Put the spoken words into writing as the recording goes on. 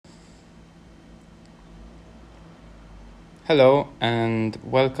Hello, and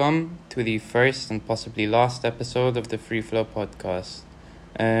welcome to the first and possibly last episode of the Free Flow podcast.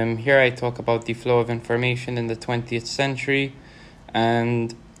 Here I talk about the flow of information in the 20th century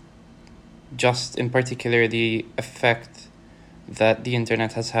and just in particular the effect that the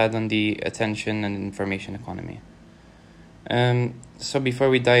internet has had on the attention and information economy. So before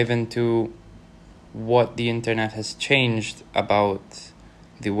we dive into what the internet has changed about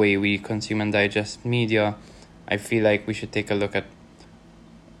the way we consume and digest media, I feel like we should take a look at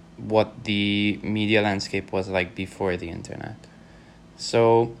what the media landscape was like before the internet.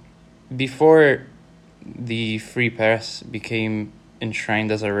 So, before the free press became enshrined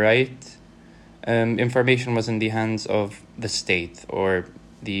as a right, information was in the hands of the state or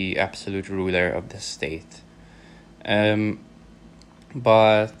the absolute ruler of the state.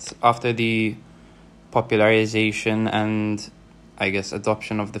 But after the popularization and, I guess,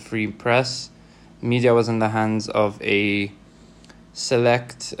 adoption of the free press, media was in the hands of a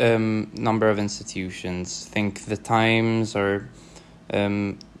select number of institutions. Think the Times or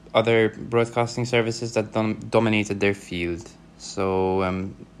other broadcasting services that dominated their field. So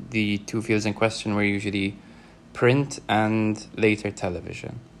the two fields in question were usually print and later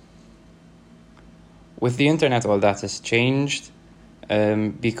television. With the internet, all that has changed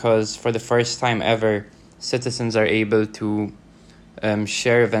because for the first time ever, citizens are able to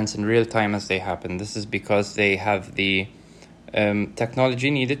share events in real time as they happen. This is because they have the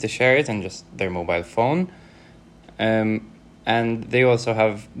technology needed to share it in just their mobile phone. And they also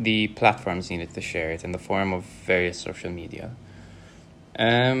have the platforms needed to share it in the form of various social media.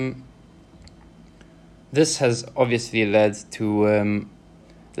 This has obviously led to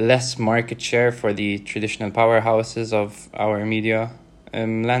less market share for the traditional powerhouses of our media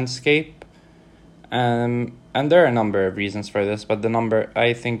landscape. And there are a number of reasons for this, but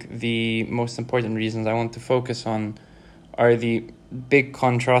I think the most important reasons I want to focus on are the big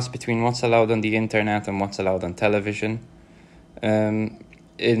contrast between what's allowed on the internet and what's allowed on television.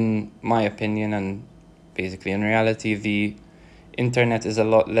 In my opinion, and basically in reality, the internet is a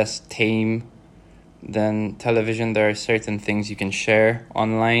lot less tame than television. There are certain things you can share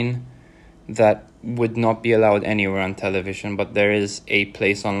online that would not be allowed anywhere on television, but there is a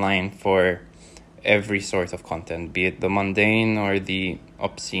place online for every sort of content, be it the mundane or the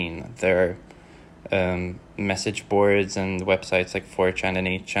obscene. There are message boards and websites like 4chan and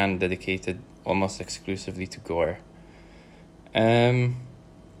 8chan dedicated almost exclusively to gore. But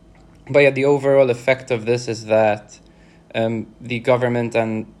yeah, the overall effect of this is that the government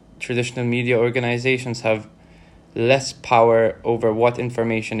and traditional media organizations have less power over what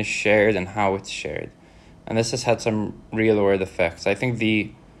information is shared and how it's shared. And this has had some real world effects. I think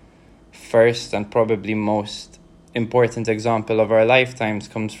the first and probably most important example of our lifetimes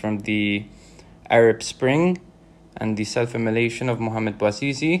comes from the Arab Spring and the self-immolation of Mohamed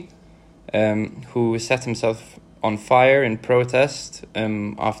Bouazizi, who set himself on fire in protest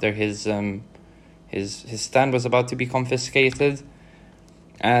after his stand was about to be confiscated.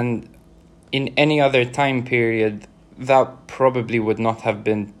 And in any other time period, that probably would not have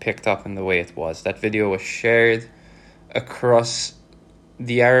been picked up in the way it was. That video was shared across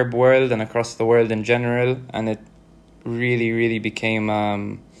the Arab world and across the world in general, and it really became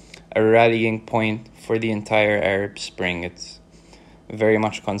a rallying point for the entire Arab Spring. It's very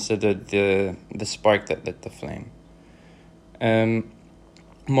much considered the spark that lit the flame.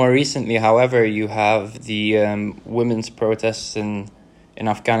 More recently, however, you have the women's protests in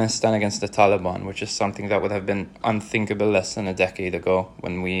Afghanistan against the Taliban, which is something that would have been unthinkable less than a decade ago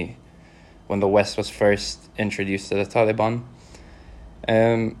when the West was first introduced to the Taliban.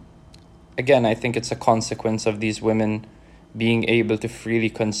 Again, I think it's a consequence of these women being able to freely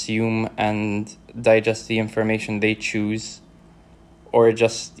consume and digest the information they choose, or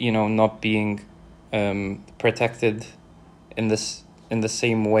just, not being protected in the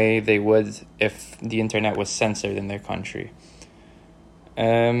same way they would if the internet was censored in their country.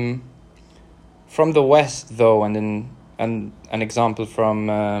 From the West, though, and an example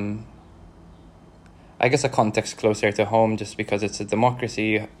from I guess a context closer to home, just because it's a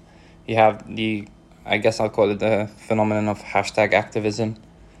democracy, you have I guess I'll call it the phenomenon of hashtag activism,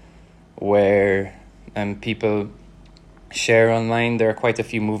 where people share online. There are quite a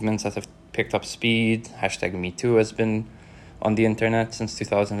few movements that have picked up speed. Hashtag #MeToo has been on the internet since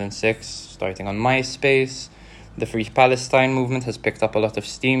 2006, starting on MySpace. The Free Palestine movement has picked up a lot of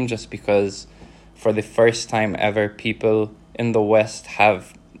steam just because for the first time ever, people in the West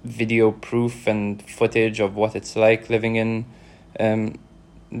have video proof and footage of what it's like living in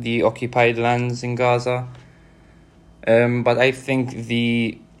the occupied lands in Gaza. But I think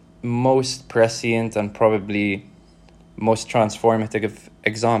the most prescient and probably most transformative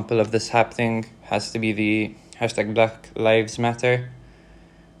example of this happening has to be the hashtag Black Lives Matter.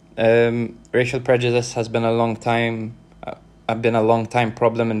 Racial prejudice has been a long time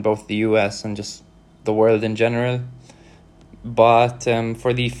problem in both the US and just the world in general. But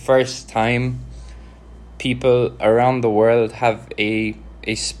for the first time, people around the world have a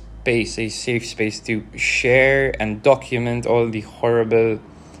safe space to share and document all the horrible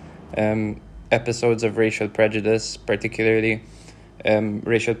episodes of racial prejudice, particularly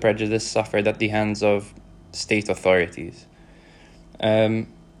racial prejudice suffered at the hands of state authorities.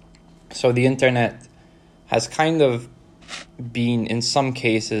 So the internet has kind of been, in some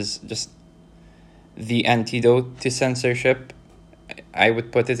cases, just the antidote to censorship. I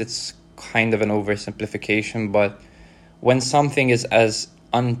would put it's kind of an oversimplification, but when something is as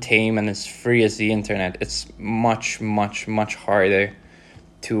untamed and as free as the internet, it's much, much, much harder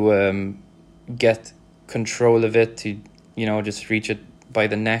to get control of it, to, just reach it by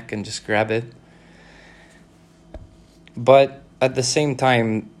the neck and just grab it. But at the same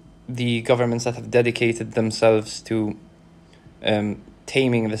time, the governments that have dedicated themselves to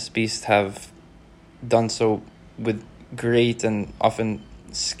taming this beast have done so with great and often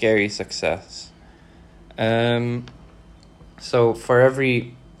scary success. So for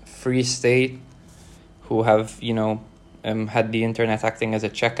every free state who have, had the internet acting as a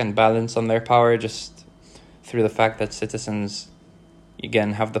check and balance on their power, just through the fact that citizens,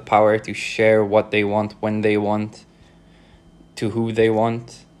 again, have the power to share what they want, when they want, to who they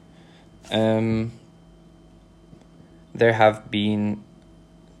want. There have been,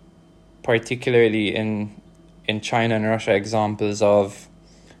 particularly in China and Russia, examples of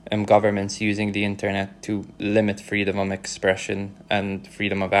governments using the internet to limit freedom of expression and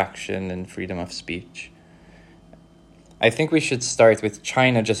freedom of action and freedom of speech. I think we should start with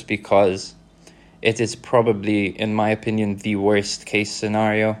China just because it is probably, in my opinion, the worst case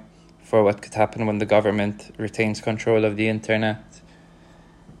scenario for what could happen when the government retains control of the internet.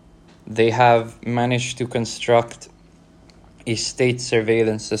 They have managed to construct a state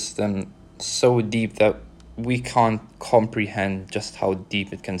surveillance system so deep that we can't comprehend just how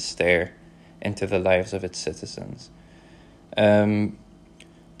deep it can stare into the lives of its citizens.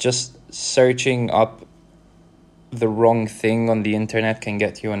 Just searching up the wrong thing on the internet can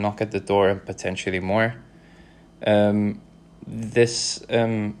get you a knock at the door and potentially more. This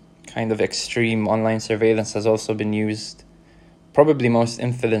kind of extreme online surveillance has also been used, probably most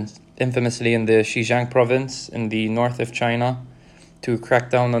infamously in the Xinjiang province in the north of China, to crack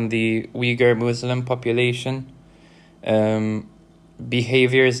down on the Uyghur Muslim population.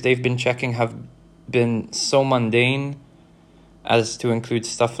 Behaviors they've been checking have been so mundane as to include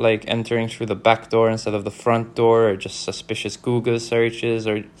stuff like entering through the back door instead of the front door, or just suspicious Google searches,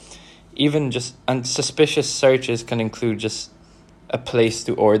 or even just, and suspicious searches can include just a place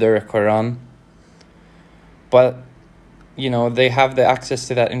to order a Quran. But, they have the access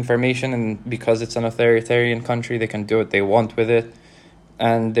to that information, and because it's an authoritarian country, they can do what they want with it.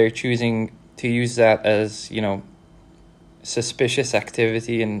 And they're choosing to use that as, suspicious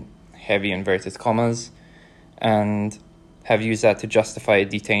activity in heavy inverted commas, and have used that to justify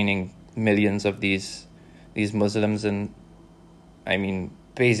detaining millions of these Muslims in,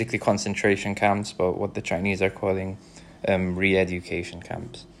 basically concentration camps, but what the Chinese are calling re-education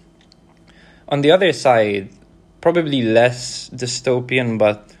camps. On the other side, probably less dystopian,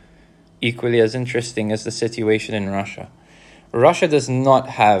 but equally as interesting, is the situation in Russia. Russia does not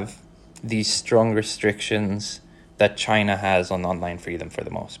have these strong restrictions that China has on online freedom for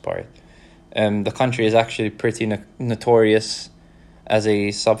the most part. The country is actually pretty notorious as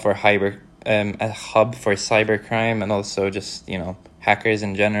a hub for cybercrime and also just, hackers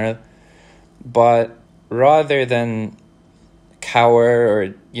in general. But rather than cower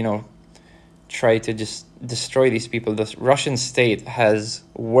or, try to just destroy these people, the Russian state has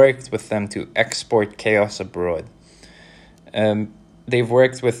worked with them to export chaos abroad. They've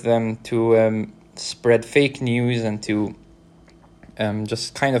worked with them to spread fake news and to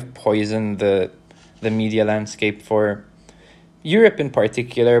just kind of poison the media landscape for Europe in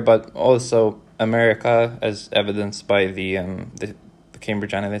particular, but also America, as evidenced by the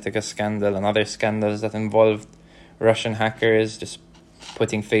Cambridge Analytica scandal and other scandals that involved Russian hackers just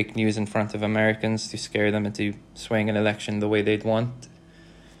putting fake news in front of Americans to scare them into swaying an election the way they'd want.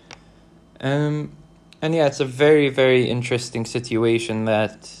 And yeah, it's a very, very interesting situation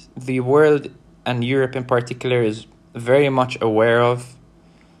that the world, and Europe in particular, is very much aware of,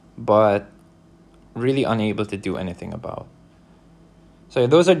 but really unable to do anything about. So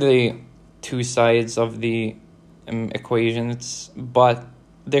those are the two sides of the equation. But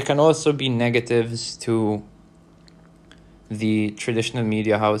there can also be negatives to the traditional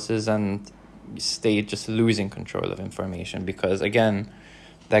media houses and state just losing control of information, because again,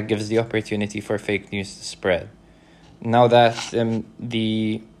 that gives the opportunity for fake news to spread. Now that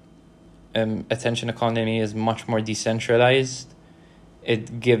the attention economy is much more decentralized,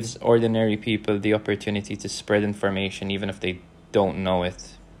 it gives ordinary people the opportunity to spread information even if they don't know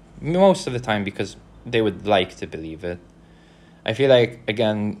it, most of the time because they would like to believe it. I feel like,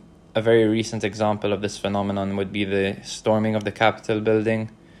 again, a very recent example of this phenomenon would be the storming of the Capitol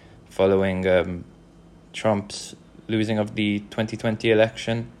building following Trump's losing of the 2020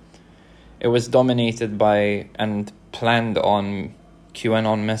 election. It was dominated by and planned on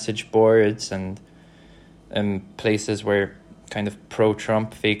QAnon message boards and places where kind of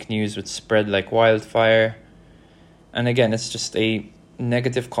pro-Trump fake news would spread like wildfire. And again, it's just a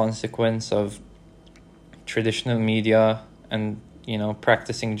negative consequence of traditional media and,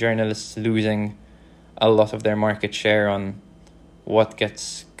 practicing journalists losing a lot of their market share on what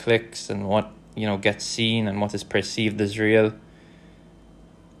gets clicks and what, gets seen and what is perceived as real.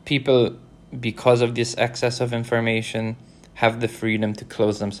 People, because of this excess of information, have the freedom to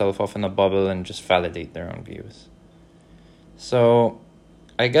close themselves off in a bubble and just validate their own views. So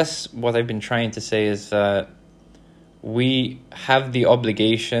I guess what I've been trying to say is that we have the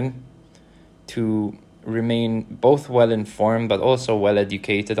obligation to remain both well-informed but also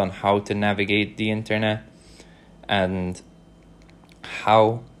well-educated on how to navigate the internet and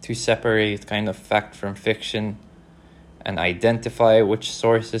how to separate kind of fact from fiction and identify which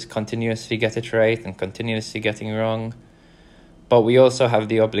sources continuously get it right and continuously getting wrong. But we also have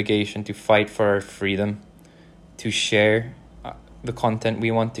the obligation to fight for our freedom to share the content we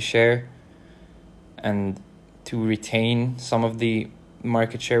want to share and to retain some of the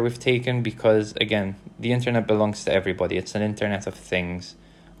market share we've taken, because again, the internet belongs to everybody. It's an internet of things.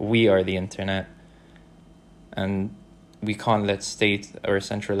 We are the internet, and we can't let state or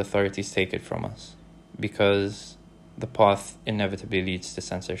central authorities take it from us, because the path inevitably leads to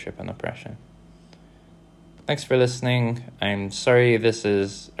censorship and oppression. Thanks for listening. I'm sorry this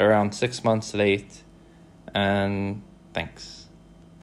is around 6 months late, and thanks.